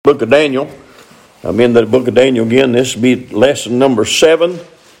Book of Daniel. I'm in the book of Daniel again. This will be lesson number 7.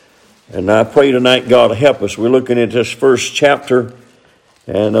 And I pray tonight God will help us. We're looking at this first chapter.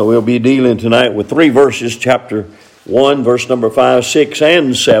 And we'll be dealing tonight with 3 verses. Chapter 1, verse number 5, 6,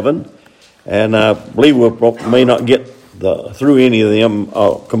 and 7. And I believe we may not get through any of them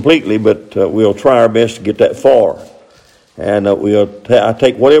completely. But we'll try our best to get that far. And I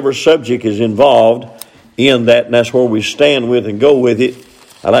take whatever subject is involved in that. And that's where we stand with and go with it.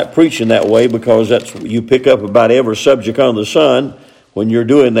 I like preaching that way because that's you pick up about every subject under the sun when you're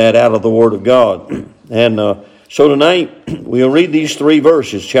doing that out of the Word of God. And so tonight we'll read these 3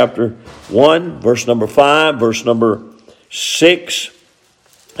 verses, chapter 1, verse number 5, verse number 6,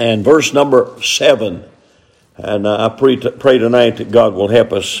 and verse number 7. And I pray tonight that God will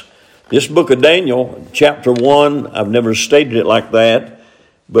help us. This book of Daniel, chapter 1, I've never stated it like that,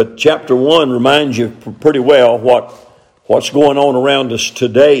 but chapter 1 reminds you pretty well what's going on around us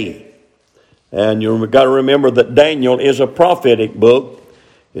today. And you've got to remember that Daniel is a prophetic book.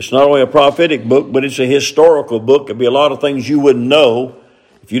 It's not only a prophetic book, but it's a historical book. There'd be a lot of things you wouldn't know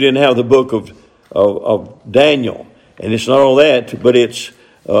if you didn't have the book of Daniel. And it's not only that, but it's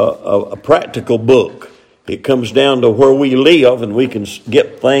a practical book. It comes down to where we live, and we can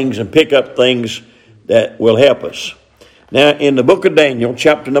get things and pick up things that will help us. Now, in the book of Daniel,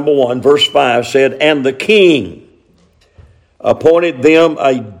 chapter number 1, verse 5 said, "And the king appointed them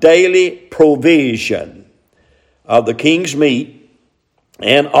a daily provision of the king's meat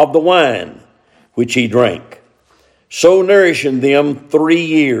and of the wine which he drank, so nourishing them 3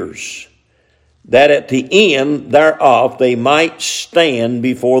 years, that at the end thereof they might stand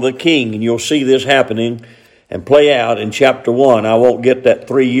before the king." And you'll see this happening and play out in chapter 1. I won't get that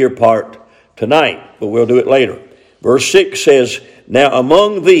 3-year part tonight, but we'll do it later. Verse 6 says, "Now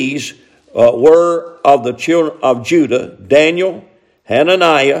among these were of the children of Judah, Daniel,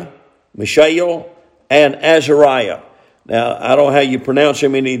 Hananiah, Mishael, and Azariah." Now, I don't know how you pronounce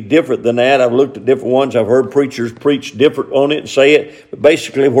them any different than that. I've looked at different ones. I've heard preachers preach different on it and say it. But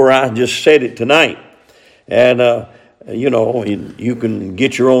basically where I just said it tonight. And, you can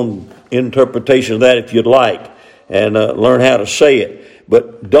get your own interpretation of that if you'd like. And learn how to say it.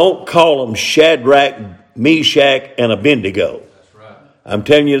 But don't call them Shadrach, Meshach, and Abednego. I'm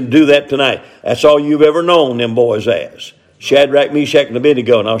telling you to do that tonight. That's all you've ever known them boys as. Shadrach, Meshach, and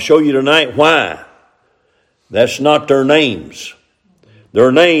Abednego. And I'll show you tonight why. That's not their names.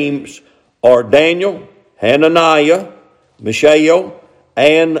 Their names are Daniel, Hananiah, Mishael,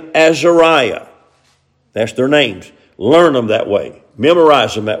 and Azariah. That's their names. Learn them that way.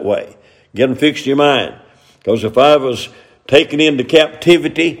 Memorize them that way. Get them fixed in your mind. Because if I was taken into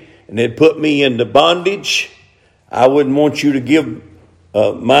captivity and they'd put me into bondage, I wouldn't want you to give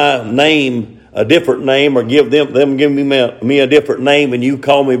my name a different name, or give them give me a different name, and you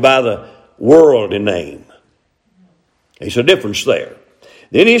call me by the worldly name. There's a difference there.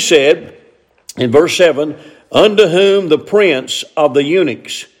 Then he said in verse 7, "Unto whom the prince of the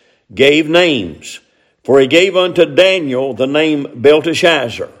eunuchs gave names, for he gave unto Daniel the name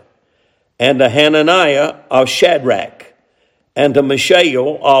Belteshazzar, and to Hananiah of Shadrach, and to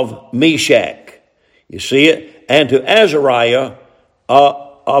Mishael of Meshach." You see it? "And to Azariah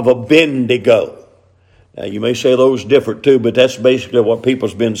of Abednego." Now, you may say those different too, but that's basically what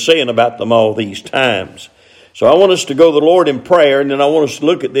people's been saying about them all these times. So I want us to go to the Lord in prayer, and then I want us to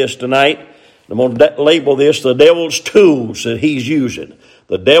look at this tonight. I'm going to label this the devil's tools that he's using.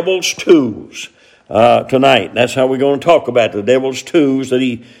 The devil's tools tonight. That's how we're going to talk about the devil's tools that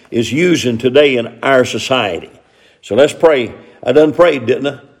he is using today in our society. So let's pray. I done prayed, didn't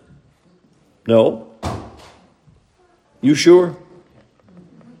I? No? You sure?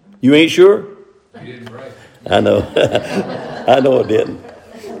 You ain't sure? You didn't pray. I know. I know I didn't.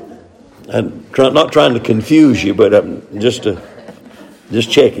 I'm not trying to confuse you, but I'm just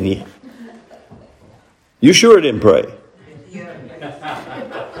checking you. You sure I didn't pray?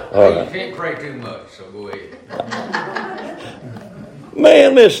 All right. You can't pray too much, so go ahead.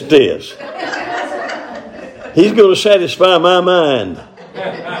 Man, listen to this. He's going to satisfy my mind.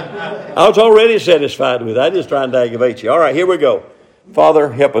 I was already satisfied with it. I'm just trying to aggravate you. All right, here we go. Father,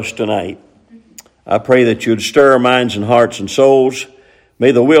 help us tonight. I pray that you'd stir our minds and hearts and souls.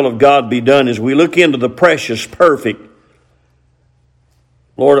 May the will of God be done as we look into the precious, perfect,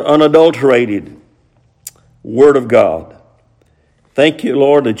 Lord, unadulterated Word of God. Thank you,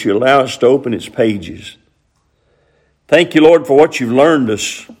 Lord, that you allow us to open its pages. Thank you, Lord, for what you've learned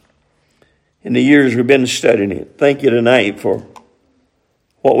us in the years we've been studying it. Thank you tonight for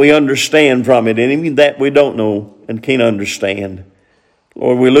what we understand from it, and even that we don't know and can't understand.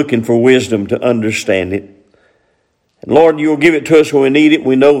 Lord, we're looking for wisdom to understand it. And Lord, you'll give it to us when we need it.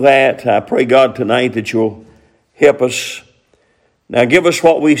 We know that. I pray, God, tonight that you'll help us. Now give us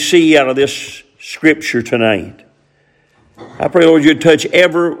what we see out of this scripture tonight. I pray, Lord, you'd touch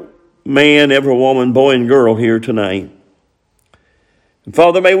every man, every woman, boy, and girl here tonight. And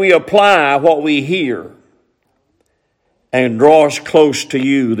Father, may we apply what we hear and draw us close to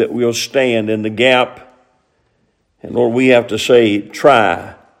you, that we'll stand in the gap. And Lord, we have to say,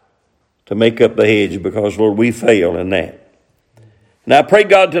 try to make up the hedge, because, Lord, we fail in that. And I pray,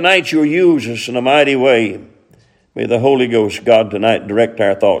 God, tonight you'll use us in a mighty way. May the Holy Ghost, God, tonight direct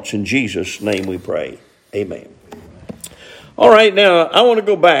our thoughts. In Jesus' name we pray. Amen. All right, now I want to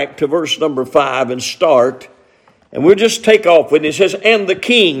go back to verse number 5 and start. And we'll just take off with it. It says, and the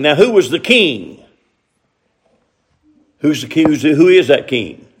king. Now, who was the king? Who's the king? Who is that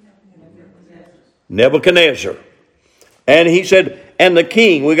king? Nebuchadnezzar. And he said, and the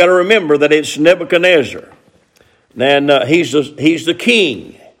king. We got to remember that it's Nebuchadnezzar. And he's the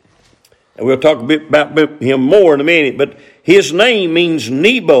king. And we'll talk a bit about him more in a minute. But his name means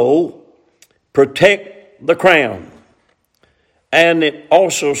Nebo, protect the crown. And it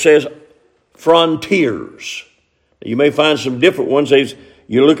also says frontiers. You may find some different ones.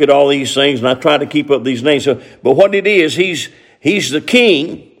 You look at all these things, and I try to keep up these names. But what it is, he's the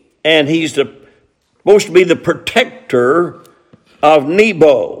king, and he's supposed to be the protector of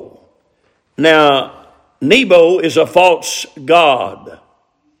Nebo. Now, Nebo is a false god.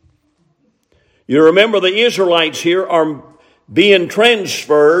 You remember the Israelites here are being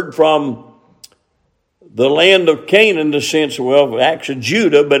transferred from the land of Canaan, in the sense, well, actually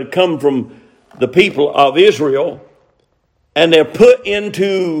Judah, but it come from the people of Israel. And they're put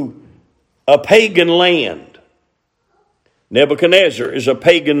into a pagan land. Nebuchadnezzar is a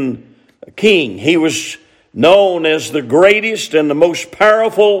pagan king. He was known as the greatest and the most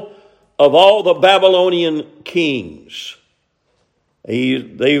powerful of all the Babylonian kings.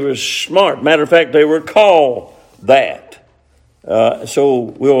 They were smart. Matter of fact, they were called that. So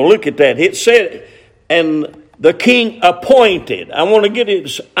we'll look at that. It said, and the king appointed. I want to get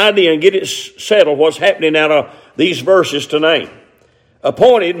his idea and get it settled what's happening out of these verses tonight.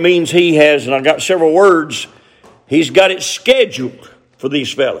 Appointed means he has, and I got several words, he's got it scheduled for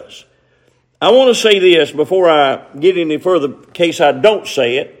these fellas. I want to say this before I get any further, in case I don't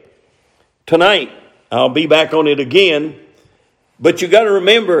say it. Tonight, I'll be back on it again. But you got to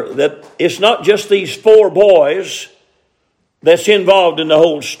remember that it's not just these 4 boys that's involved in the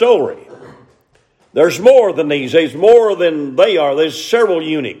whole story. There's more than these. There's more than they are. There's several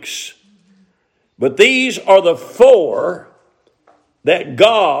eunuchs. But these are the 4 that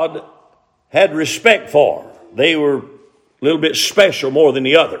God had respect for. They were a little bit special more than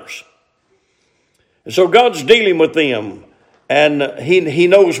the others. And so God's dealing with them, and He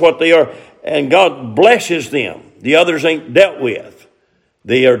knows what they are, and God blesses them. The others ain't dealt with.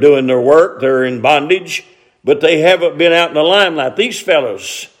 They are doing their work. They're in bondage, but they haven't been out in the limelight. These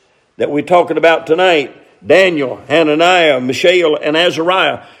fellows that we're talking about tonight, Daniel, Hananiah, Mishael, and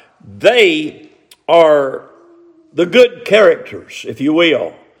Azariah, they are the good characters, if you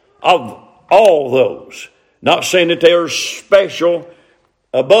will, of all those. Not saying that they are special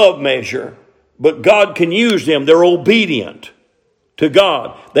above measure, but God can use them. They're obedient to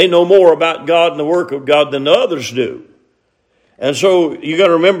God. They know more about God and the work of God than the others do. And so you got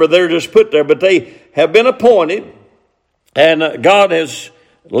to remember they're just put there, but they have been appointed, and God has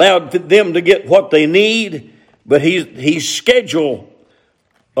allowed them to get what they need, but He's scheduled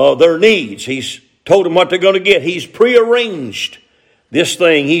their needs. He's told them what they're going to get. He's prearranged this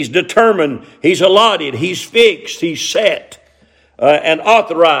thing. He's determined. He's allotted. He's fixed. He's set and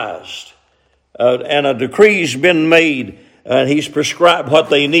authorized. And a decree's been made, and He's prescribed what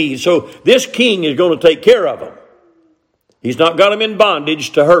they need. So this king is going to take care of them. He's not got them in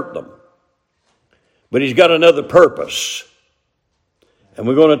bondage to hurt them, but He's got another purpose. And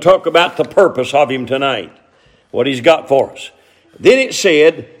we're going to talk about the purpose of Him tonight, what He's got for us. Then it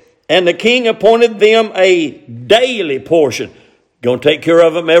said, and the king appointed them a daily portion. Going to take care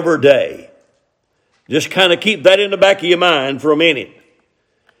of them every day. Just kind of keep that in the back of your mind for a minute.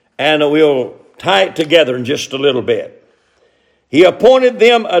 And we'll tie it together in just a little bit. He appointed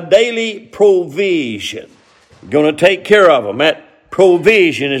them a daily provision. Going to take care of them. That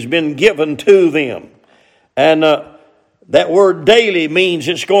provision has been given to them. And that word daily means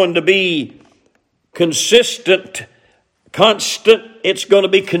it's going to be consistent, constant. It's going to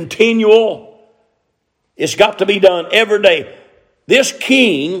be continual. It's got to be done every day. This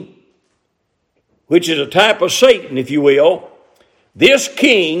king, which is a type of Satan, if you will, this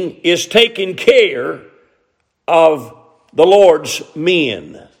king is taking care of the Lord's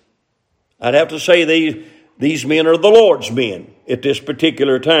men. I'd have to say These men are the Lord's men at this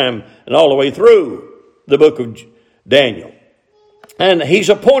particular time and all the way through the book of Daniel. And he's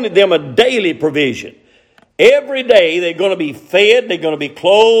appointed them a daily provision. Every day they're going to be fed, they're going to be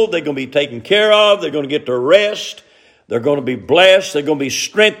clothed, they're going to be taken care of, they're going to get their rest, they're going to be blessed, they're going to be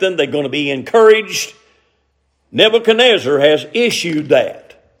strengthened, they're going to be encouraged. Nebuchadnezzar has issued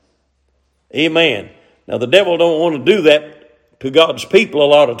that. Amen. Now the devil don't want to do that to God's people a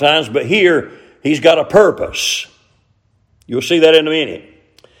lot of times, but here he's got a purpose. You'll see that in a minute.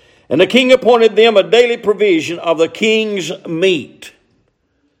 And the king appointed them a daily provision of the king's meat.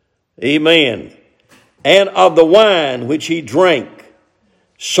 Amen. And of the wine which he drank,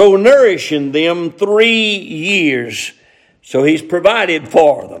 so nourishing them 3 years. So he's provided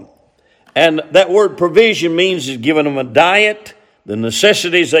for them. And that word provision means he's given them a diet, the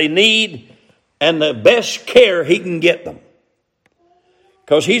necessities they need, and the best care he can get them.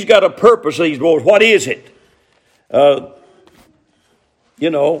 Because he's got a purpose. These words. What is it? The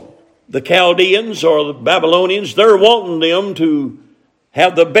Chaldeans or the Babylonians, they're wanting them to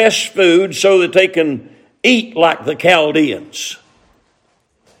have the best food so that they can eat like the Chaldeans.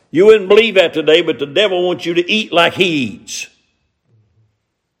 You wouldn't believe that today, but the devil wants you to eat like he eats.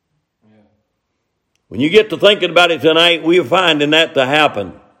 When you get to thinking about it tonight, we're finding that to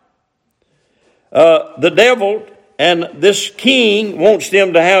happen. The devil and this king wants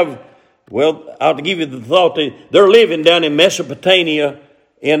them to have, well, I'll give you the thought that they're living down in Mesopotamia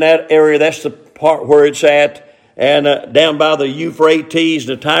in that area. That's the part where it's at. And down by the Euphrates,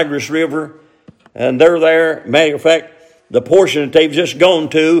 the Tigris River. And they're there. Matter of fact, the portion that they've just gone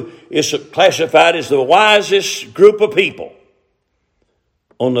to is classified as the wisest group of people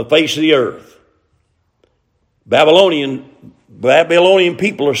on the face of the earth. Babylonian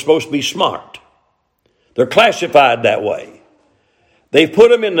people are supposed to be smart. They're classified that way. They've put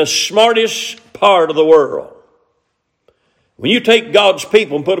them in the smartest part of the world. When you take God's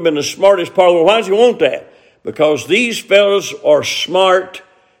people and put them in the smartest part of the world, why does he want that? Because these fellows are smart.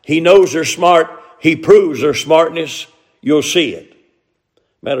 He knows they're smart. He proves their smartness. You'll see it.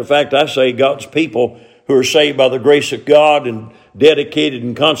 Matter of fact, I say God's people who are saved by the grace of God and dedicated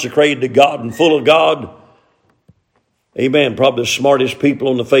and consecrated to God and full of God, amen, probably the smartest people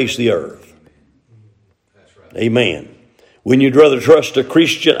on the face of the earth. That's right. Amen. When you'd rather trust a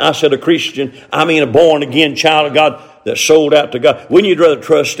Christian, I said a Christian, I mean a born-again child of God that's sold out to God. Wouldn't you rather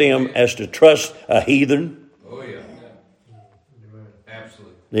trust him as to trust a heathen? Oh, yeah.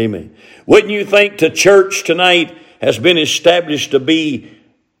 Absolutely. Amen. Wouldn't you think the church tonight has been established to be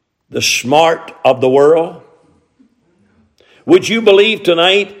the smart of the world? Would you believe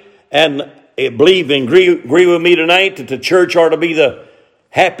tonight and believe and agree with me tonight that the church ought to be the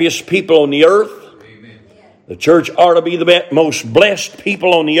happiest people on the earth? Amen. The church ought to be the most blessed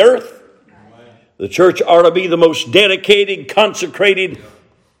people on the earth. The church ought to be the most dedicated, consecrated,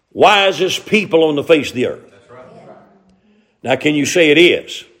 wisest people on the face of the earth. That's right. Now, can you say it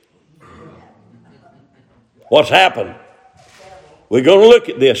is? What's happened? We're going to look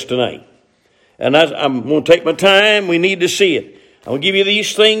at this tonight. And I'm going to take my time. We need to see it. I'm going to give you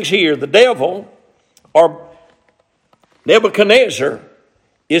these things here. The devil, or Nebuchadnezzar,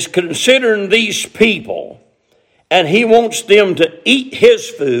 is considering these people, and he wants them to eat his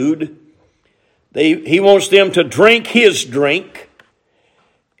food. He wants them to drink his drink.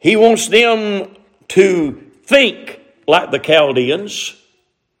 He wants them to think like the Chaldeans.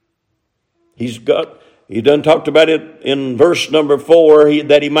 He done talked about it in verse number 4,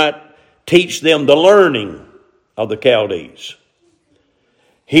 that he might teach them the learning of the Chaldees.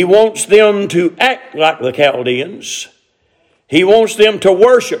 He wants them to act like the Chaldeans. He wants them to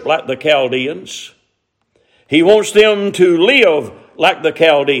worship like the Chaldeans. He wants them to live like the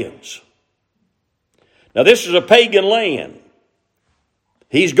Chaldeans. Now, this is a pagan land.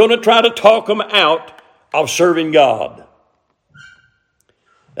 He's going to try to talk them out of serving God.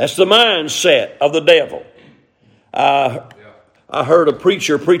 That's the mindset of the devil. I heard a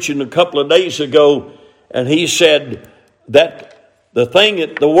preacher preaching a couple of days ago, and he said that the thing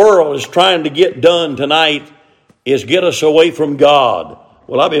that the world is trying to get done tonight is get us away from God.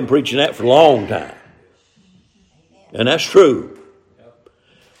 Well, I've been preaching that for a long time. And that's true.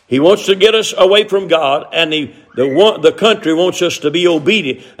 He wants to get us away from God, and the country wants us to be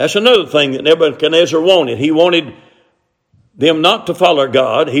obedient. That's another thing that Nebuchadnezzar wanted. He wanted them not to follow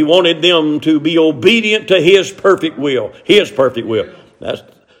God. He wanted them to be obedient to his perfect will. His perfect will. That's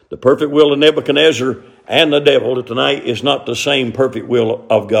the perfect will of Nebuchadnezzar and the devil tonight is not the same perfect will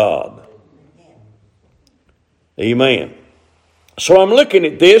of God. Amen. So I'm looking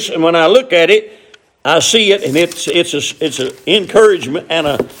at this, and when I look at it, I see it, and it's an encouragement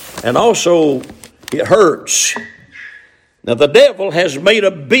and also It hurts. Now the devil has made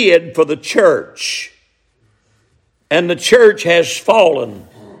a bid for the church, and the church has fallen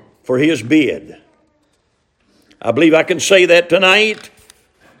for his bid. I believe I can say that tonight,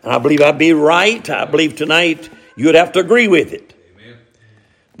 and I believe I'd be right. I believe tonight you'd have to agree with it. Amen.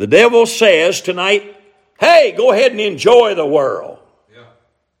 The devil says tonight, hey, go ahead and enjoy the world. Yeah.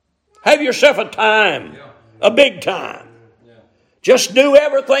 Have yourself a time, Yeah. a big time. Just do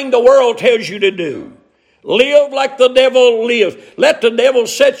everything the world tells you to do. Live like the devil lives. Let the devil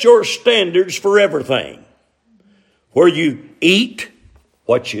set your standards for everything. Where you eat,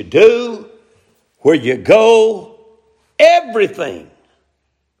 what you do, where you go, everything.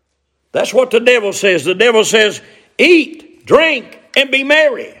 That's what the devil says. The devil says, eat, drink, and be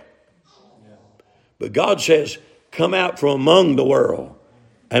merry. But God says, come out from among the world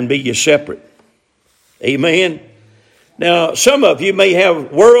and be ye separate. Amen. Now, some of you may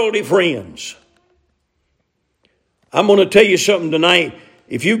have worldly friends. I'm going to tell you something tonight.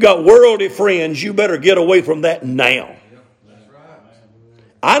 If you've got worldly friends, you better get away from that now. That's right.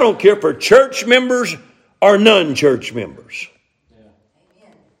 I don't care for church members or non-church members.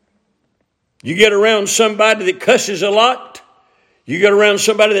 You get around somebody that cusses a lot. You get around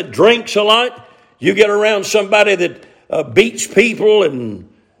somebody that drinks a lot. You get around somebody that beats people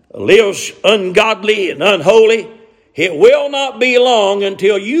and lives ungodly and unholy. It will not be long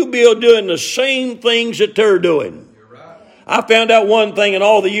until you be doing the same things that they're doing. You're right. I found out one thing in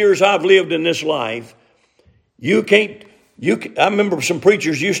all the years I've lived in this life. I remember some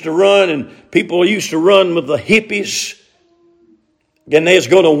preachers used to run, and people used to run with the hippies, and they was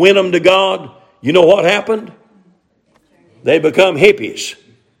going to win them to God. You know what happened? They become hippies.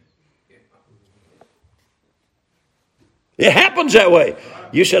 It happens that way.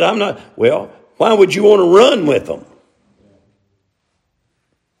 You said, I'm not. Well, why would you want to run with them?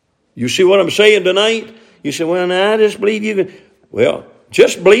 You see what I'm saying tonight? You say, well, now I just believe you can. Well,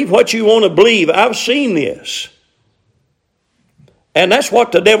 just believe what you want to believe. I've seen this. And that's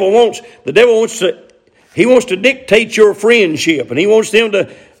what the devil wants. The devil wants to dictate your friendship, and he wants them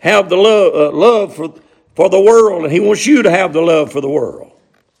to have the love for the world, and he wants you to have the love for the world.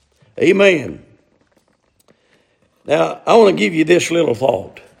 Amen. Now, I want to give you this little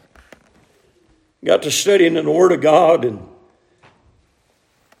thought. Got to studying in the Word of God, and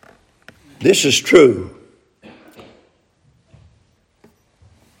this is true.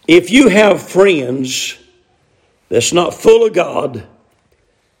 If you have friends that's not full of God,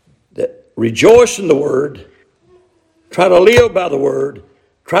 that rejoice in the Word, try to live by the Word,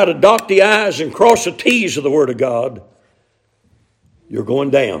 try to dot the I's and cross the T's of the Word of God, you're going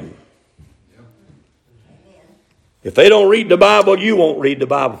down. If they don't read the Bible, you won't read the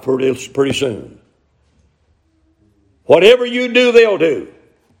Bible pretty soon. Whatever you do, they'll do.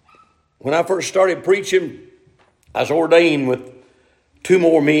 When I first started preaching, I was ordained with 2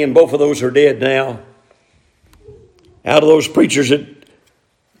 more men. Both of those are dead now. Out of those preachers at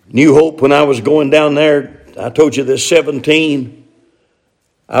New Hope, when I was going down there, I told you there's 17.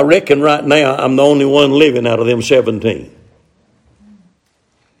 I reckon right now I'm the only one living out of them 17.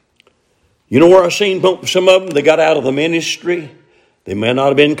 You know where I seen some of them? They got out of the ministry. They may not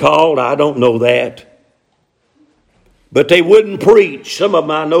have been called. I don't know that. But they wouldn't preach. Some of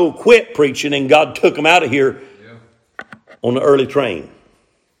them I know quit preaching, and God took them out of here on the early train.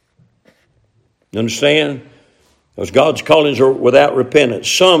 You understand? Because God's callings are without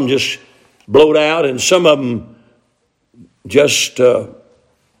repentance. Some just blowed out, and some of them just,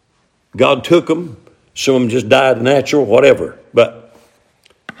 God took them. Some of them just died natural, whatever. But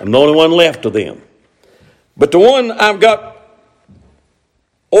I'm the only one left of them. But the one I've got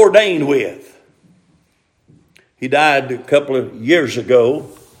ordained with, he died a couple of years ago,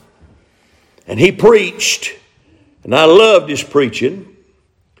 and he preached, and I loved his preaching.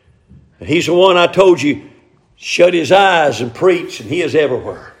 And he's the one I told you, shut his eyes and preach, and he is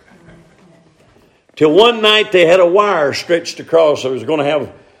everywhere. Till one night they had a wire stretched across. I was going to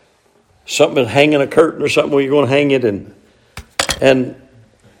have something hanging, a curtain or something where you're going to hang it, and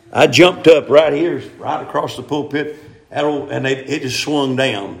I jumped up right here, right across the pulpit, and it just swung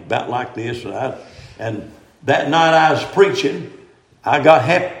down about like this. And that night I was preaching, I got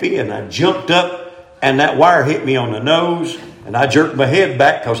happy and I jumped up, and that wire hit me on the nose, and I jerked my head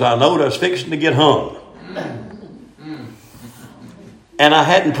back because I knowed I was fixing to get hung. And I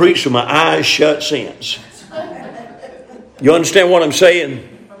hadn't preached with my eyes shut since. You understand what I'm saying?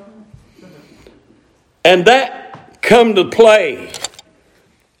 And that come to play.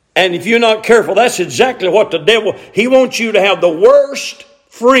 And if you're not careful, that's exactly what the devil, he wants you to have the worst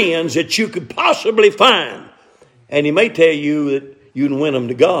friends that you could possibly find. And he may tell you that you can win them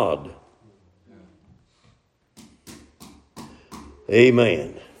to God.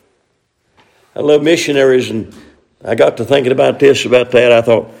 Amen. I love missionaries, and I got to thinking about that. I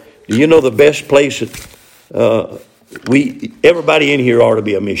thought, do you know the best place that everybody in here ought to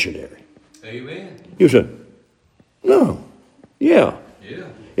be a missionary? Amen. You said, no. Yeah. Yeah.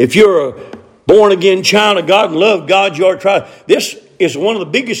 If you're a born-again child of God and love God, you ought to try. This is one of the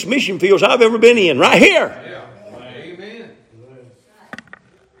biggest mission fields I've ever been in, right here. Yeah. Amen.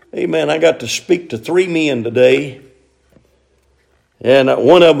 Amen. I got to speak to 3 men today. And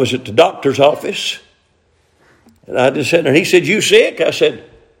one of them was at the doctor's office. And I just sat there, and he said, you sick? I said,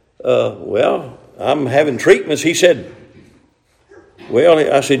 well, I'm having treatments. He said, well,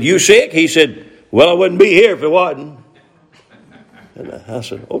 I said, you sick? He said, well, I wouldn't be here if it wasn't. And I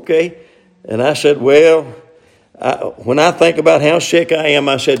said, okay. And I said, well, when I think about how sick I am,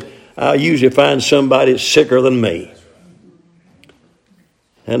 I said, I usually find somebody that's sicker than me.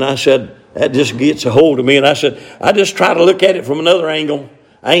 And I said, that just gets a hold of me. And I said, I just try to look at it from another angle.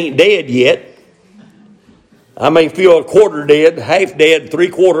 I ain't dead yet. I may feel a quarter dead, half dead,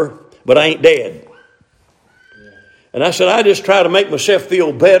 3/4, but I ain't dead. And I said, I just try to make myself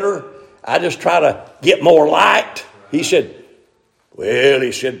feel better. I just try to get more light. He said,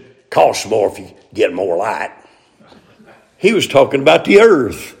 costs more if you get more light. He was talking about the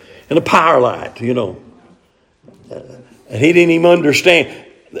earth and the power light, And he didn't even understand.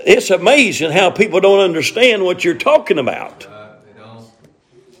 It's amazing how people don't understand what you're talking about. They don't.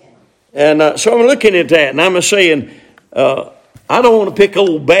 And so I'm looking at that, and I'm saying, I don't want to pick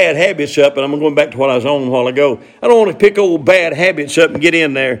old bad habits up, and I'm going back to what I was on a while ago. I don't want to pick old bad habits up and get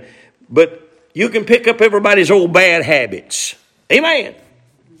in there, but you can pick up everybody's old bad habits. Amen.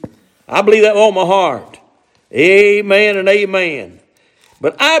 I believe that with all my heart. Amen and amen.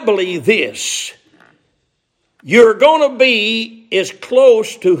 But I believe this. You're going to be as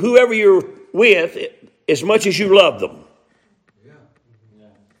close to whoever you're with as much as you love them.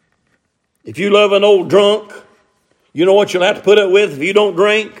 If you love an old drunk, you know what you'll have to put up with if you don't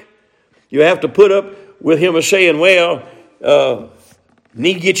drink? You have to put up with him as saying, well,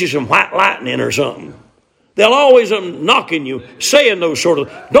 need to get you some white lightning or something. They'll always knocking you, saying those sort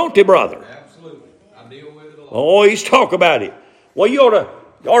of, don't they, brother? Absolutely. I deal with it a lot. Always talk about it. Well, you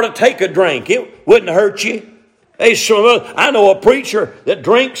ought to take a drink. It wouldn't hurt you. I know a preacher that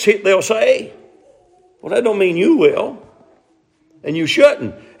drinks, they'll say. Well, that don't mean you will. And you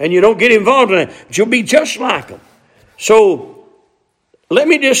shouldn't. And you don't get involved in it. But you'll be just like them. So, let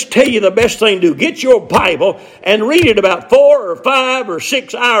me just tell you the best thing to do. Get your Bible and read it about 4 or 5 or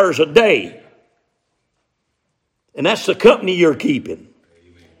 6 hours a day. And that's the company you're keeping.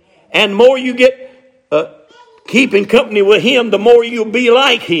 And the more you get keeping company with him, the more you'll be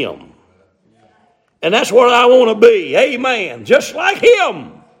like him. And that's what I want to be. Amen. Just like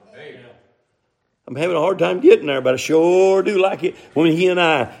him. I'm having a hard time getting there, but I sure do like it when he and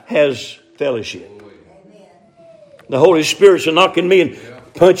I has fellowship. The Holy Spirit's knocking me and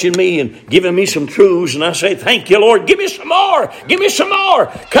punching me and giving me some truths. And I say, thank you, Lord. Give me some more. Give me some more.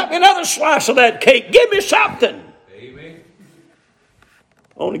 Cut me another slice of that cake. Give me something. Amen.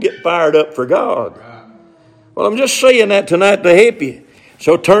 I want to get fired up for God. Well, I'm just saying that tonight to help you.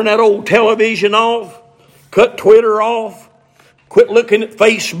 So turn that old television off. Cut Twitter off. Quit looking at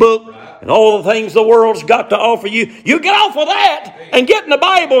Facebook and all the things the world's got to offer you. You get off of that and get in the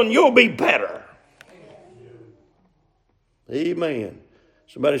Bible and you'll be better. Amen.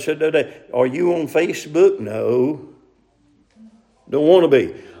 Somebody said the other day, are you on Facebook? No. Don't want to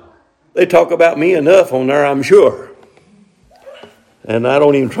be. They talk about me enough on there, I'm sure. And I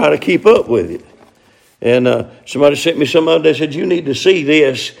don't even try to keep up with it. And somebody sent me some other day, said, you need to see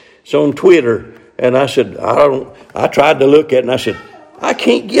this. It's on Twitter. And I said, I tried to look at it, and I said, I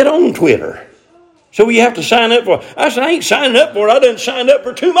can't get on Twitter. So you have to sign up for it. I said, I ain't signing up for it. I done signed up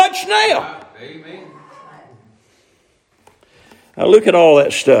for too much now. Amen. Now look at all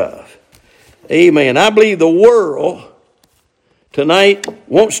that stuff. Amen. I believe the world tonight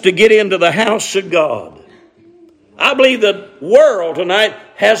wants to get into the house of God. I believe the world tonight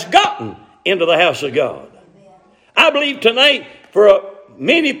has gotten into the house of God. I believe tonight for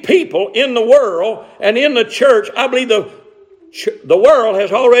many people in the world and in the church, I believe the world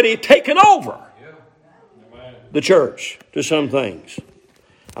has already taken over the church to some things.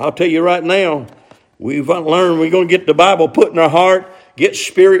 I'll tell you right now, we've learned we're going to get the Bible put in our heart, get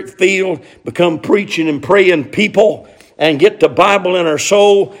spirit-filled, become preaching and praying people, and get the Bible in our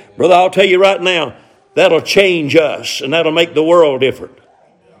soul. Brother, I'll tell you right now, that'll change us, and that'll make the world different.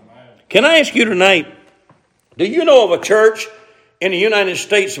 Can I ask you tonight, do you know of a church in the United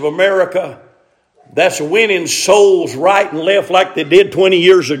States of America that's winning souls right and left like they did 20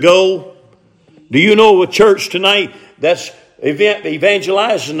 years ago? Do you know of a church tonight that's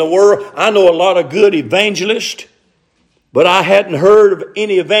evangelizing the world. I know a lot of good evangelists, but I hadn't heard of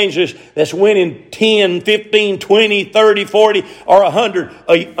any evangelist that's winning 10, 15, 20, 30, 40, or 100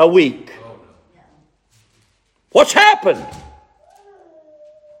 a week. What's happened?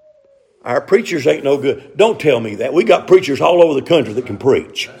 Our preachers ain't no good. Don't tell me that. We got preachers all over the country that can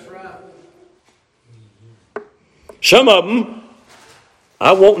preach. That's right. Some of them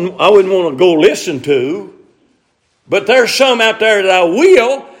I wouldn't want to go listen to, but there's some out there that I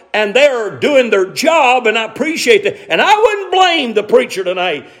will, and they're doing their job, and I appreciate that. And I wouldn't blame the preacher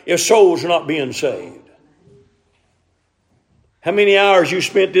tonight if souls are not being saved. How many hours you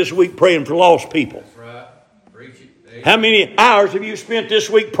spent this week praying for lost people? That's right. Preach it. Amen. How many hours have you spent this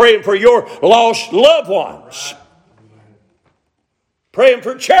week praying for your lost loved ones? Praying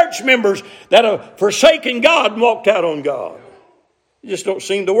for church members that have forsaken God and walked out on God. It just don't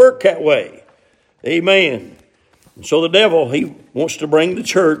seem to work that way. Amen. And so the devil, he wants to bring the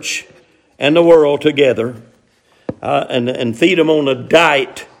church and the world together and feed them on a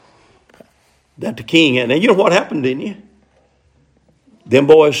diet that the king had. And you know what happened, didn't you? Them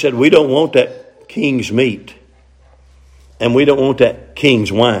boys said, we don't want that king's meat. And we don't want that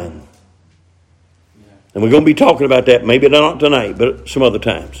king's wine. And we're going to be talking about that, maybe not tonight, but some other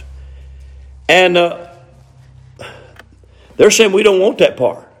times. And they're saying we don't want that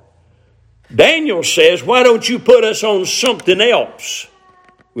part. Daniel says, why don't you put us on something else?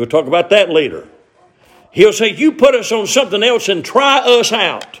 We'll talk about that later. He'll say, you put us on something else and try us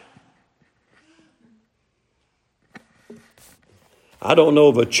out. I don't know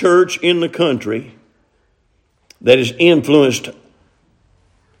of a church in the country that is influenced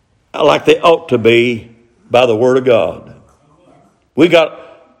like they ought to be by the Word of God. We got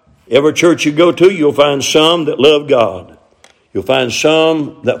every church you go to, you'll find some that love God. You'll find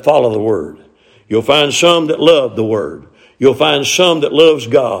some that follow the Word. You'll find some that love the Word. You'll find some that loves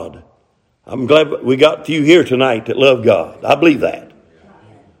God. I'm glad we got a few here tonight that love God. I believe that.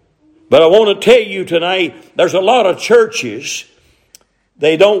 But I want to tell you tonight, there's a lot of churches,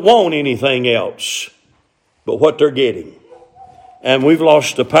 they don't want anything else but what they're getting. And we've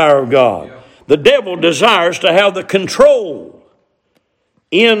lost the power of God. The devil desires to have the control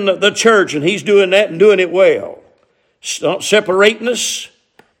in the church, and he's doing that and doing it well. Not separating us.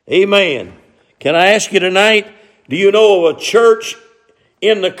 Amen. Can I ask you tonight, do you know of a church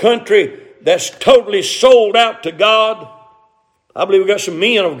in the country that's totally sold out to God? I believe we've got some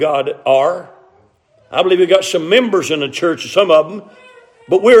men of God that are. I believe we've got some members in the church, some of them.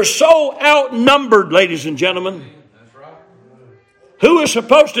 But we're so outnumbered, ladies and gentlemen. Who is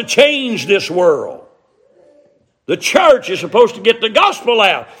supposed to change this world? The church is supposed to get the gospel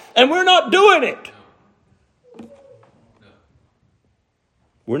out. And we're not doing it.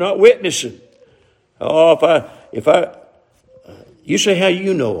 We're not witnessing. Oh, you say, how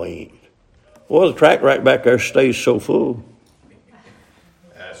you know I ain't? Well, the track right back there stays so full.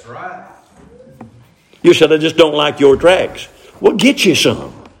 That's right. You said, I just don't like your tracks. Well, get you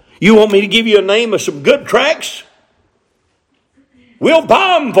some. You want me to give you a name of some good tracks? We'll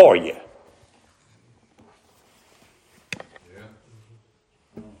buy them for you.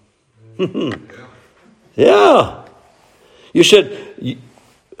 Yeah. You said,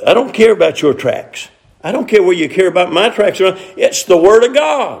 I don't care about your tracks. I don't care whether you care about my tracks or not. It's the Word of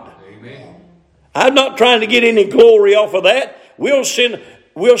God. Amen. I'm not trying to get any glory off of that. We'll send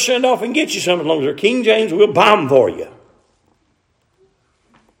off and get you some. As long as they're King James, we'll buy them for you.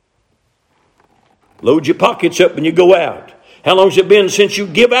 Load your pockets up when you go out. How long's it been since you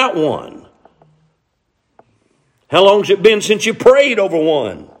give out one? How long's it been since you prayed over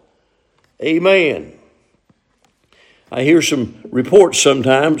one? Amen. I hear some reports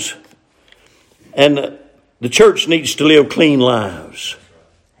sometimes, and the church needs to live clean lives.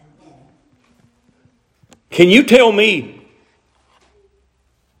 Can you tell me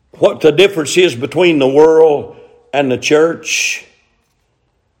what the difference is between the world and the church?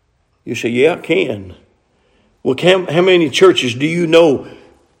 You say, yeah, I can. Well, how many churches do you know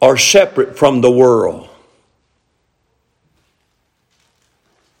are separate from the world?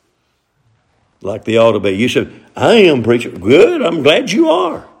 Like they ought to be. You said, I am preacher. Good, I'm glad you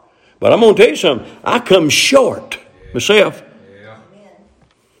are. But I'm going to tell you something. I come short myself. Yeah.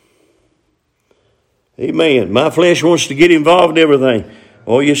 Amen. My flesh wants to get involved in everything.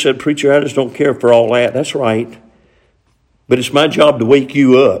 Oh, you said, preacher, I just don't care for all that. That's right. But it's my job to wake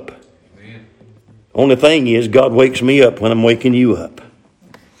you up. Only thing is, God wakes me up when I'm waking you up.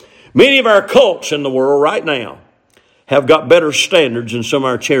 Many of our cults in the world right now have got better standards than some of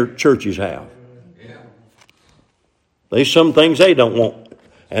our churches have. There's some things they don't want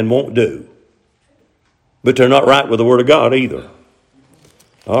and won't do. But they're not right with the Word of God either.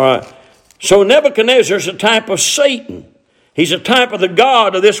 All right. So Nebuchadnezzar is a type of Satan. He's a type of the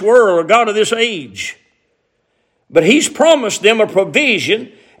god of this world, or god of this age. But he's promised them a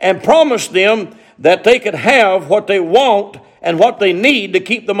provision and promised them that they could have what they want and what they need to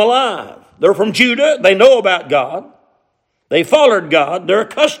keep them alive. They're from Judah. They know about God. They followed God. They're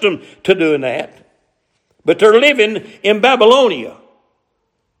accustomed to doing that. But they're living in Babylonia,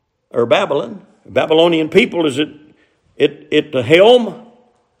 or Babylon. Babylonian people is at the helm,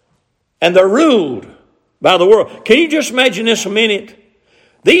 and they're ruled by the world. Can you just imagine this a minute?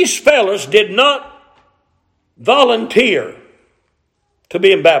 These fellas did not volunteer to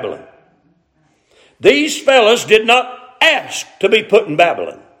be in Babylon. These fellas did not ask to be put in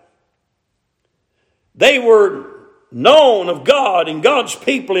Babylon. They were known of God and God's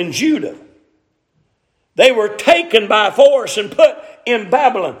people in Judah. They were taken by force and put in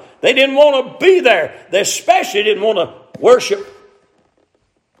Babylon. They didn't want to be there. They especially didn't want to worship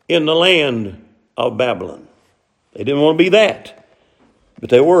in the land of Babylon. They didn't want to be that. But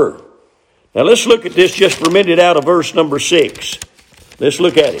they were. Now let's look at this just for a minute out of verse number 6. Let's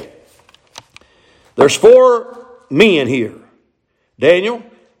look at it. There's 4 men here. Daniel,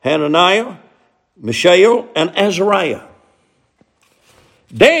 Hananiah, Mishael, and Azariah.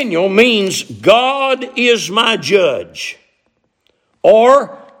 Daniel means God is my judge,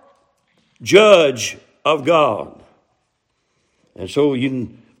 or judge of God. And so you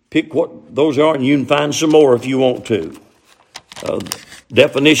can pick what those are, and you can find some more if you want to.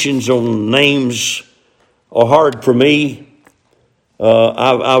 Definitions on names are hard for me.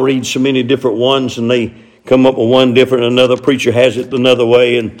 I read so many different ones, and they come up with one different. Another preacher has it another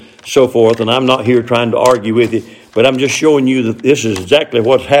way, and so forth. And I'm not here trying to argue with you, but I'm just showing you that this is exactly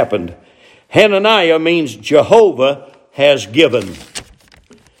what's happened. Hananiah means Jehovah has given.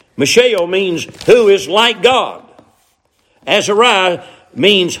 Mishael means who is like God. Azariah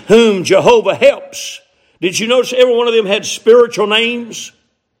means whom Jehovah helps. Did you notice every one of them had spiritual names?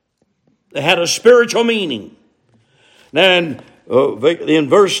 They had a spiritual meaning. Now in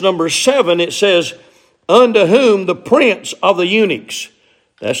verse number 7 it says, unto whom the prince of the eunuchs.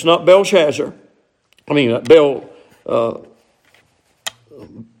 That's not Belshazzar.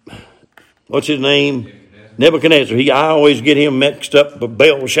 What's his name? Nebuchadnezzar. I always get him mixed up with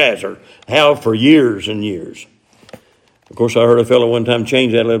Belshazzar. Have for years and years. Of course, I heard a fellow one time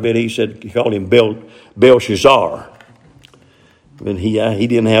change that a little bit. He called him Belshazzar. And he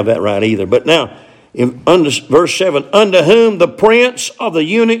didn't have that right either. But now, under verse 7, unto whom the prince of the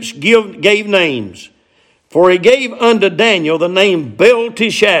eunuchs gave names. For he gave unto Daniel the name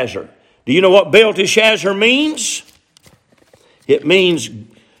Belteshazzar. Do you know what Belteshazzar means? It means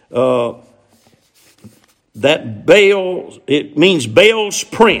it means Baal's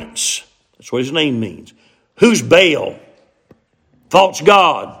prince. That's what his name means. Who's Baal? False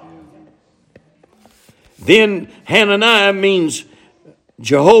god. Then Hananiah means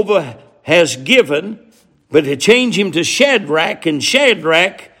Jehovah has given, but to change him to Shadrach, and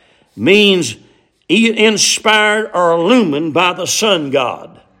Shadrach means inspired or illumined by the sun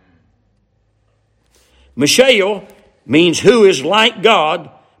god. Mishael means who is like God,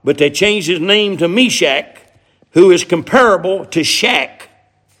 but they changed his name to Meshach, who is comparable to Shak.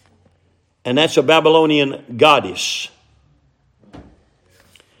 And that's a Babylonian goddess.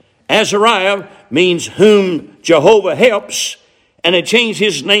 Azariah means whom Jehovah helps, and they changed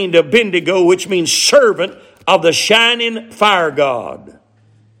his name to Abednego, which means servant of the shining fire god.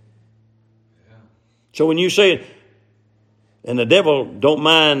 So when you say, and the devil don't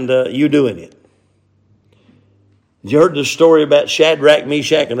mind you doing it. You heard the story about Shadrach,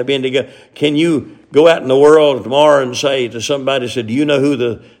 Meshach, and Abednego. Can you go out in the world tomorrow and say to somebody, do you know who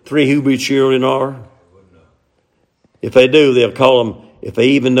the 3 Hebrew children are? If they do, they'll call them, if they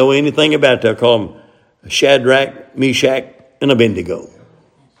even know anything about it, they'll call them Shadrach, Meshach, and Abednego.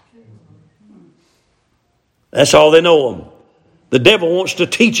 That's all they know them. The devil wants to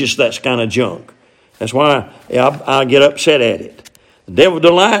teach us that kind of junk. That's why I get upset at it. The devil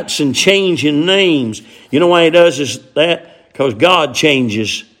delights in changing names. You know why he does is that? Because God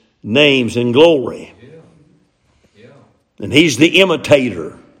changes names in glory. Yeah. And he's the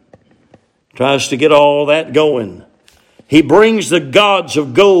imitator. Tries to get all that going. He brings the gods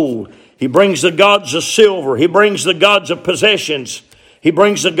of gold. He brings the gods of silver. He brings the gods of possessions. He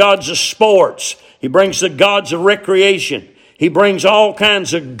brings the gods of sports. He brings the gods of recreation. He brings all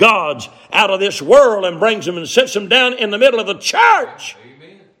kinds of gods out of this world and brings them and sets them down in the middle of the church.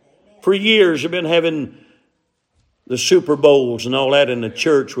 Amen. For years, they've been having the Super Bowls and all that in the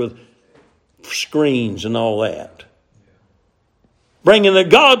church with screens and all that. Bringing the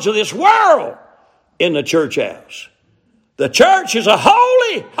gods of this world in the church house. The church is a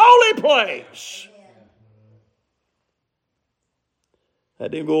holy, holy place. That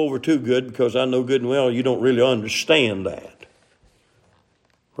didn't go over too good because I know good and well you don't really understand that.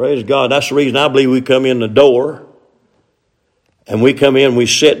 Praise God. That's the reason I believe we come in the door and we come in, we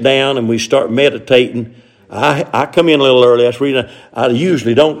sit down and we start meditating. I come in a little early. That's the reason I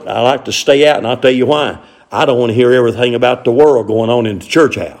usually don't. I like to stay out, and I'll tell you why. I don't want to hear everything about the world going on in the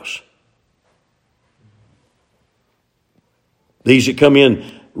church house. These that come in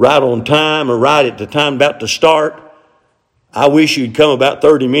right on time or right at the time about to start, I wish you'd come about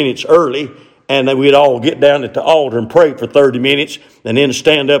 30 minutes early and then we'd all get down at the altar and pray for 30 minutes and then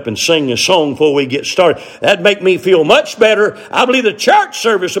stand up and sing a song before we get started. That'd make me feel much better. I believe the church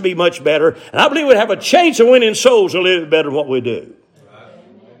service would be much better. And I believe we'd have a chance of winning souls a little bit better than what we do.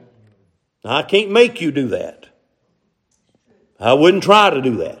 Now, I can't make you do that. I wouldn't try to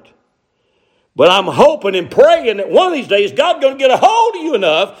do that. But I'm hoping and praying that one of these days God's going to get a hold of you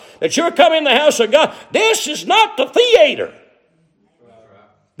enough that you'll come in the house of God. This is not the theater.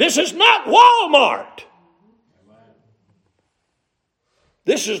 This is not Walmart.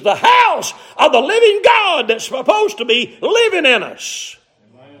 This is the house of the living God that's supposed to be living in us.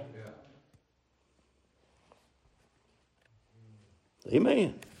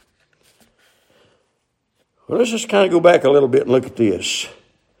 Amen. Well, let's just kind of go back a little bit and look at this.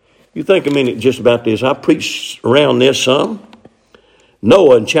 You think a minute just about this. I preached around this some.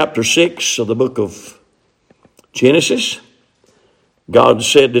 Noah in chapter 6 of the book of Genesis. God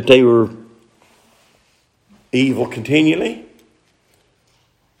said that they were evil continually.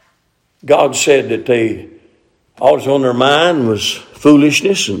 God said that all that's on their mind was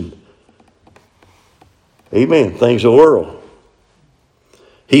foolishness and, amen, things of the world.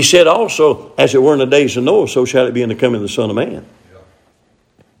 He said also, as it were in the days of Noah, so shall it be in the coming of the Son of Man.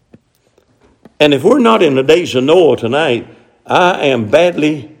 And if we're not in the days of Noah tonight, I am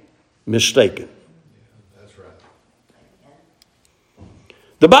badly mistaken. That's right.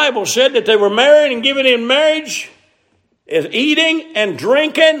 The Bible said that they were married and given in marriage as eating and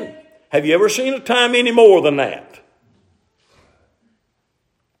drinking. Have you ever seen a time any more than that?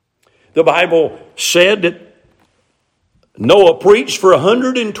 The Bible said that Noah preached for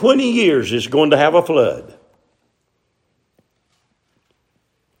 120 years is going to have a flood.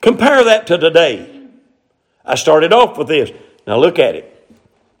 Compare that to today. I started off with this. Now look at it.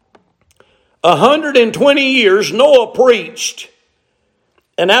 120 years Noah preached.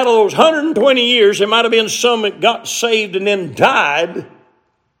 And out of those 120 years, there might have been some that got saved and then died.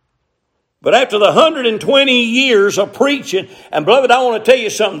 But after the 120 years of preaching, and beloved, I want to tell you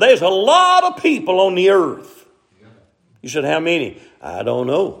something. There's a lot of people on the earth. You said, how many? I don't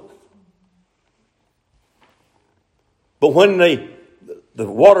know. But when the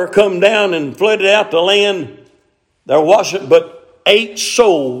water come down and flooded out the land, there wasn't but 8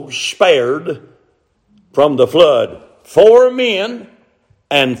 souls spared from the flood. 4 men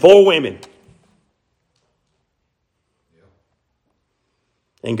and 4 women.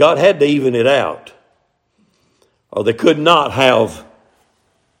 And God had to even it out, or they could not have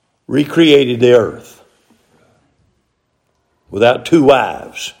recreated the earth without 2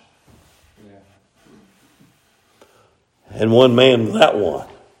 wives. And 1 man without one.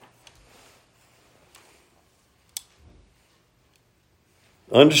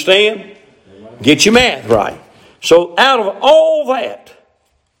 Understand? Get your math right. So out of all that,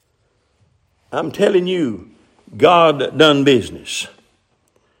 I'm telling you, God done business.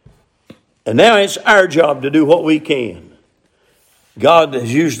 And now it's our job to do what we can. God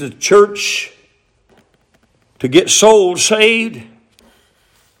has used the church to get souls saved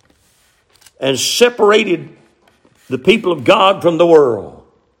and separated the people of God from the world.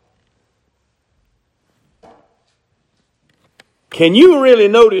 Can you really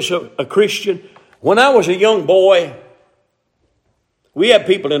notice a Christian? When I was a young boy, we had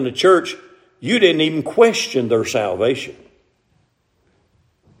people in the church, you didn't even question their salvation.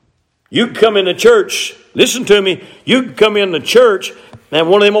 You could come in the church, listen to me, you could come in the church and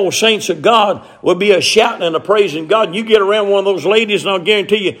one of them old saints of God would be a shouting and a praising God. And you get around one of those ladies and I'll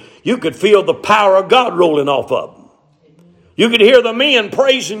guarantee you, you could feel the power of God rolling off of them. You could hear the men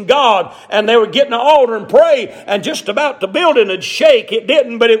praising God, and they would get in the altar and pray, and just about the building would shake. It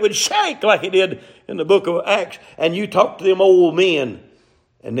didn't, but it would shake like it did in the book of Acts. And you talk to them old men,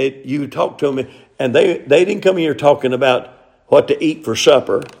 and you talk to them, and they didn't come here talking about what to eat for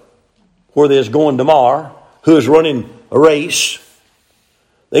supper, where they was going tomorrow, who was running a race.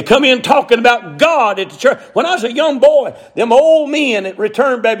 They come in talking about God at the church. When I was a young boy, them old men at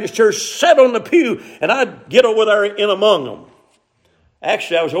Return Baptist Church sat on the pew, and I'd get over there in among them.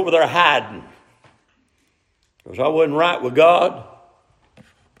 Actually, I was over there hiding. Because I wasn't right with God.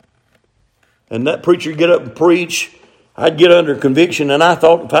 And that preacher get up and preach, I'd get under conviction, and I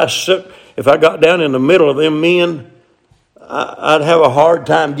thought if I got down in the middle of them men, I'd have a hard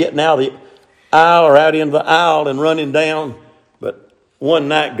time getting out of the aisle or out into the aisle and running down. But one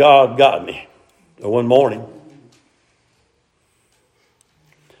night God got me, or one morning.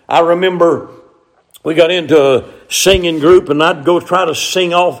 I remember we got into a singing group, and I'd go try to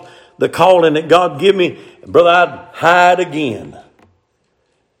sing off the calling that God give me. Brother, I'd hide again.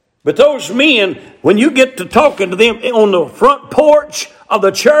 But those men, when you get to talking to them on the front porch of the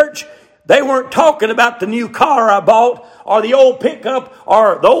church, they weren't talking about the new car I bought or the old pickup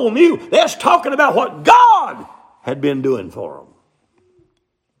or the old mule. They're just talking about what God had been doing for them.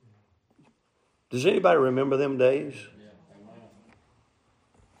 Does anybody remember them days?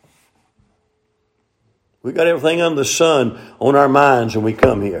 We got everything under the sun on our minds when we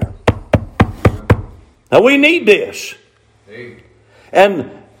come here. Now we need this.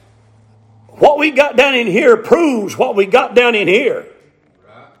 And what we got down in here proves what we got down in here.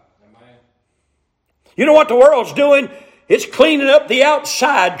 You know what the world's doing? It's cleaning up the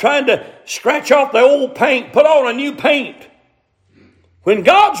outside, trying to scratch off the old paint, put on a new paint. When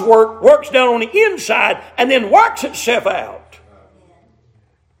God's work works down on the inside and then works itself out.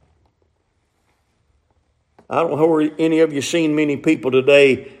 I don't know where any of you seen many people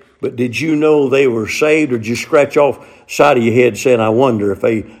today, but did you know they were saved, or did you scratch off side of your head saying, I wonder if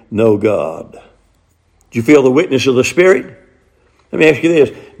they know God? Did you feel the witness of the Spirit? Let me ask you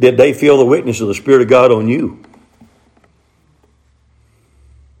this. Did they feel the witness of the Spirit of God on you?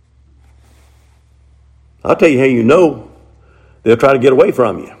 I'll tell you how you know. They'll try to get away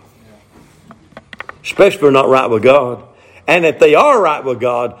from you. Especially if they're not right with God. And if they are right with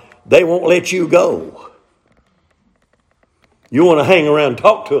God, they won't let you go. You want to hang around and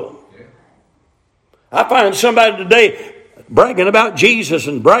talk to them. I find somebody today bragging about Jesus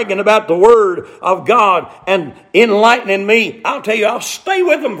and bragging about the Word of God and enlightening me. I'll tell you, I'll stay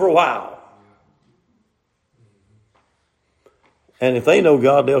with them for a while. And if they know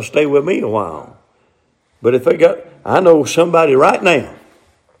God, they'll stay with me a while. But if I know somebody right now,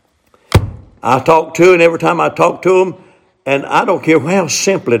 I talk to, and every time I talk to them, and I don't care how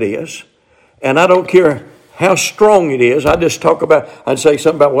simple it is, and I don't care how strong it is, I'd say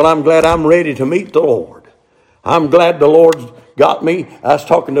something about, well, I'm glad I'm ready to meet the Lord. I'm glad the Lord got me. I was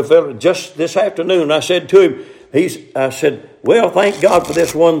talking to a fellow just this afternoon. I said to him, I said, well, thank God for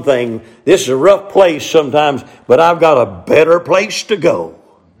this one thing. This is a rough place sometimes, but I've got a better place to go.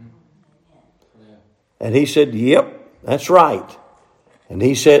 And he said, yep, that's right. And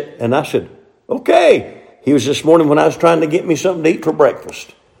I said, okay. He was this morning when I was trying to get me something to eat for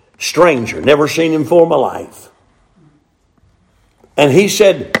breakfast. Stranger, never seen him for my life. And he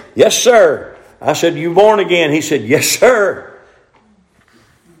said, yes, sir. I said, you born again? He said, yes, sir.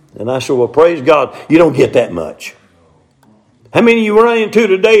 And I said, well, praise God. You don't get that much. How many of you run into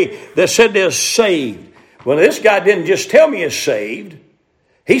today that said they're saved? Well, this guy didn't just tell me he's saved.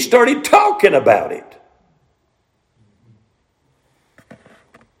 He started talking about it.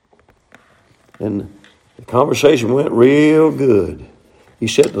 And the conversation went real good. He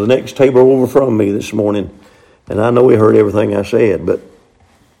sat at the next table over from me this morning, and I know he heard everything I said, but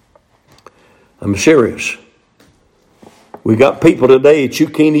I'm serious. We got people today that you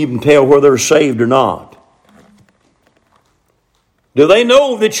can't even tell whether they're saved or not. Do they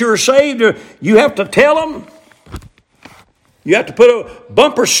know that you're saved, or you have to tell them? You have to put a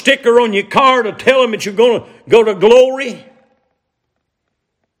bumper sticker on your car to tell them that you're going to go to glory?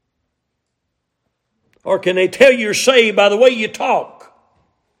 Or can they tell you're saved by the way you talk?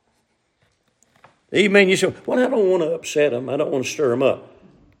 Amen. You say, well, I don't want to upset them. I don't want to stir them up.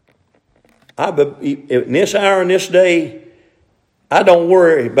 In this hour and this day, I don't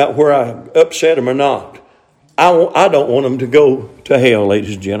worry about where I upset them or not. I don't want them to go to hell,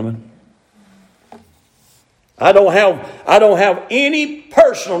 ladies and gentlemen. I don't have any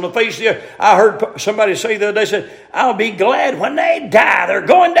person on the face of the earth. I heard somebody say the other day, said, I'll be glad when they die. They're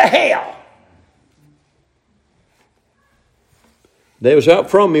going to hell. They was out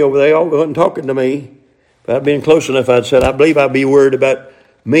from me over there, all wasn't talking to me. If I'd been close enough, I'd said, I believe I'd be worried about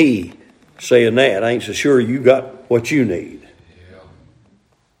me saying that. I ain't so sure you got what you need. Yeah.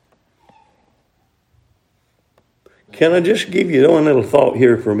 Can I just give you one little thought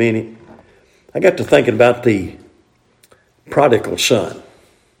here for a minute? I got to thinking about the prodigal son.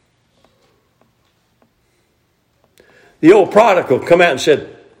 The old prodigal come out and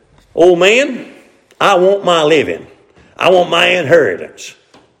said, old man, I want my living. I want my inheritance.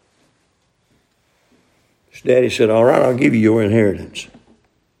 His daddy said, all right, I'll give you your inheritance.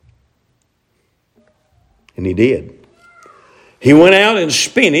 And he did. He went out and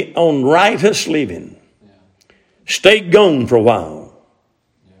spent it on riotous living. Stayed gone for a while.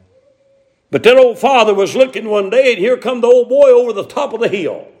 But that old father was looking one day, and here come the old boy over the top of the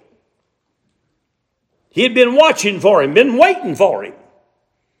hill. He had been watching for him, been waiting for him.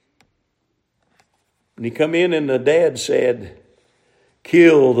 And he come in, and the dad said,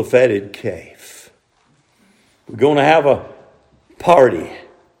 kill the fatted calf. We're going to have a party.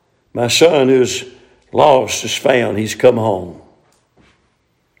 My son who's lost is found. He's come home.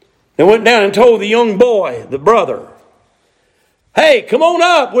 They went down and told the young boy, the brother, hey, come on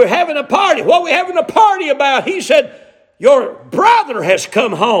up. We're having a party. What are we having a party about? He said, your brother has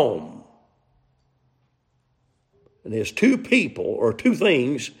come home. And there's two people or two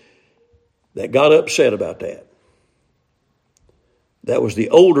things that got upset about that. That was the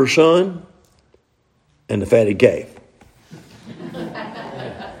older son and the fatted calf.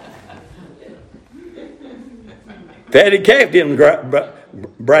 Fatted calf didn't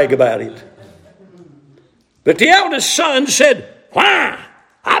brag about it. But the eldest son said, why?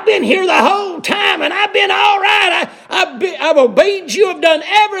 I've been here the whole time and I've been all right. I've obeyed you. I've done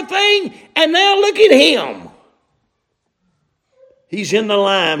everything. And now look at him. He's in the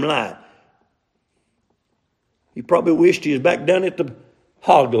limelight. He probably wished he was back down at the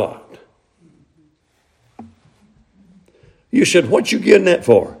hog lot. You said, what you getting that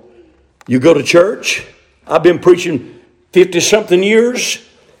for? You go to church? I've been preaching 50-something years.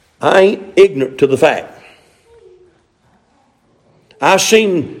 I ain't ignorant to the fact. I've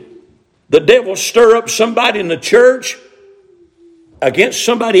seen the devil stir up somebody in the church against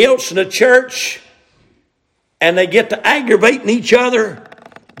somebody else in the church, and they get to aggravating each other,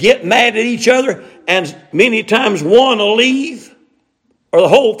 get mad at each other, and many times one will leave, or the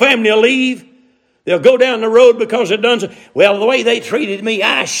whole family will leave. They'll go down the road because they've done so. Well, the way they treated me,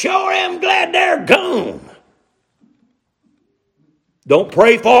 I sure am glad they're gone. Don't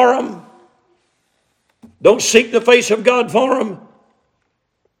pray for them. Don't seek the face of God for them.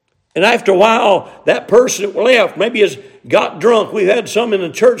 And after a while, that person that left maybe has got drunk. We've had some in the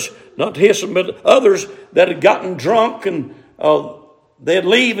church, not to hiss them, but others that had gotten drunk, and they'd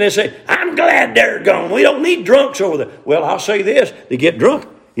leave and they'd say, I'm glad they're gone. We don't need drunks over there. Well, I'll say this. They get drunk.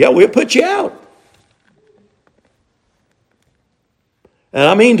 Yeah, we'll put you out. And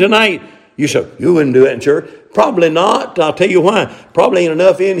I mean tonight, you say, you wouldn't do that in church. Probably not. I'll tell you why. Probably ain't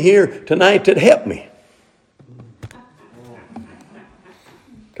enough in here tonight that'd help me.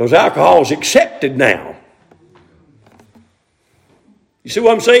 Because alcohol is accepted now. You see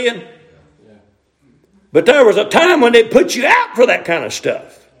what I'm saying? Yeah. But there was a time when they put you out for that kind of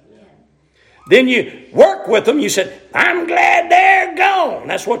stuff. Yeah. Then you work with them. You said, I'm glad they're gone.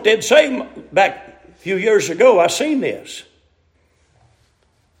 That's what they'd say back a few years ago. I seen this.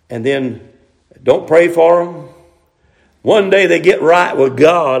 And then don't pray for them. One day they get right with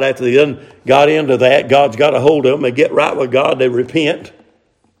God after they got into that. God's got a hold of them. They get right with God. They repent.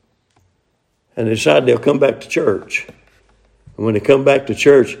 And they decide they'll come back to church. And when they come back to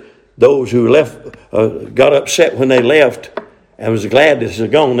church, those who left got upset when they left and was glad that they're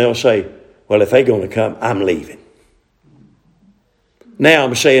gone, they'll say, well, if they're going to come, I'm leaving. Now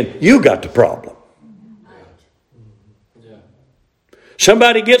I'm saying, you got the problem.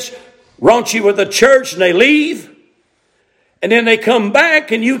 Somebody gets raunchy with the church and they leave. And then they come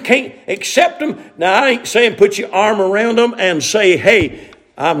back and you can't accept them. Now, I ain't saying put your arm around them and say, hey,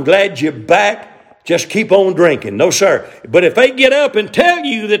 I'm glad you're back. Just keep on drinking. No, sir. But if they get up and tell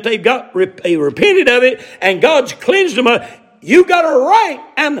you that they repented of it and God's cleansed them, you got a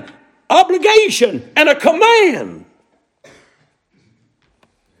right and obligation and a command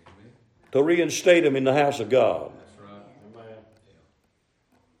to reinstate them in the house of God.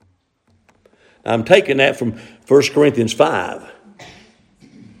 I'm taking that from 1 Corinthians 5.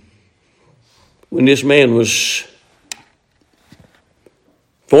 When this man was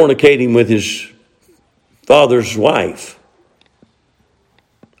fornicating with his father's wife,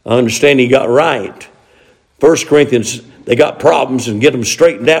 I understand he got right. 1 Corinthians, they got problems and get them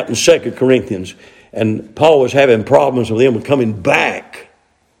straightened out in 2 Corinthians. And Paul was having problems with them coming back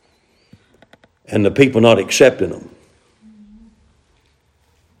and the people not accepting them.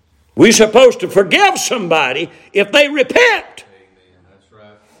 We're supposed to forgive somebody if they repent. Amen. That's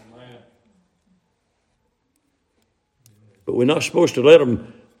right. Amen. But we're not supposed to let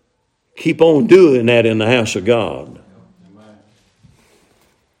them keep on doing that in the house of God.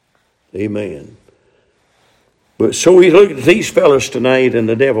 Amen. But so we look at these fellas tonight, and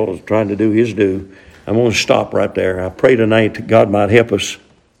the devil is trying to do his due. I'm going to stop right there. I pray tonight that God might help us.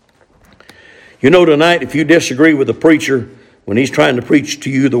 You know, tonight, if you disagree with the preacher when he's trying to preach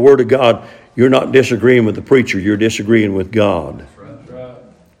to you the Word of God, you're not disagreeing with the preacher, you're disagreeing with God. That's right.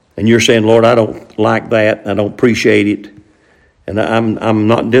 And you're saying, Lord, I don't like that. I don't appreciate it. And I'm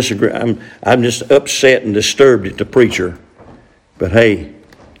not disagreeing. I'm just upset and disturbed at the preacher. But hey,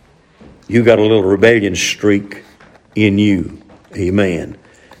 you got a little rebellion streak in you. Amen.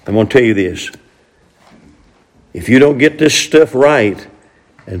 I'm going to tell you this. If you don't get this stuff right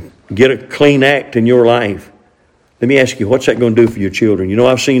and get a clean act in your life, let me ask you, what's that going to do for your children? You know,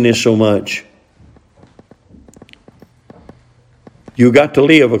 I've seen this so much. You got to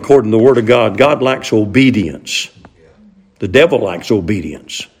live according to the Word of God. God likes obedience. The devil likes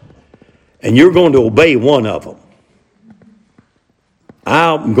obedience. And you're going to obey one of them.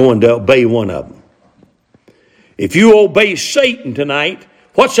 I'm going to obey one of them. If you obey Satan tonight,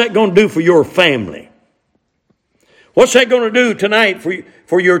 what's that going to do for your family? What's that going to do tonight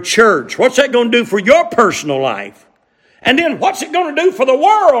for your church? What's that going to do for your personal life? And then what's it going to do for the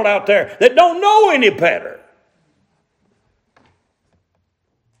world out there that don't know any better?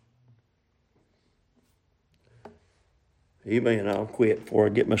 Amen. I'll quit before I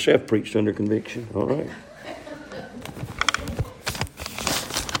get myself preached under conviction. All right.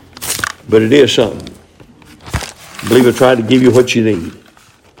 But it is something. I believe I tried to give you what you need.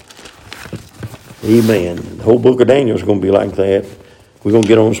 Amen. The whole book of Daniel is going to be like that. We're going to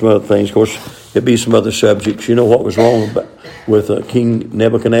get on some other things. Of course, there'll be some other subjects. You know what was wrong with King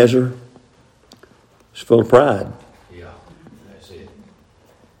Nebuchadnezzar? He's full of pride. Yeah, that's it.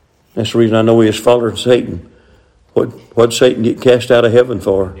 That's the reason I know he is following Satan. What'd Satan get cast out of heaven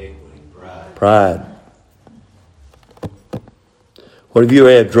for? Pride. What have you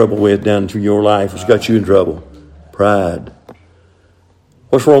had trouble with down through your life? It's got you in trouble. Pride.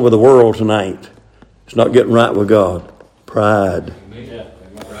 What's wrong with the world tonight? It's not getting right with God. Pride.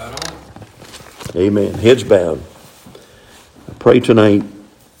 Amen. Heads bowed. I pray tonight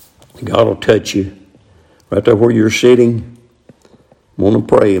God will touch you right there where you're sitting. I'm going to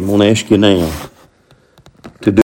pray. I'm going to ask you now.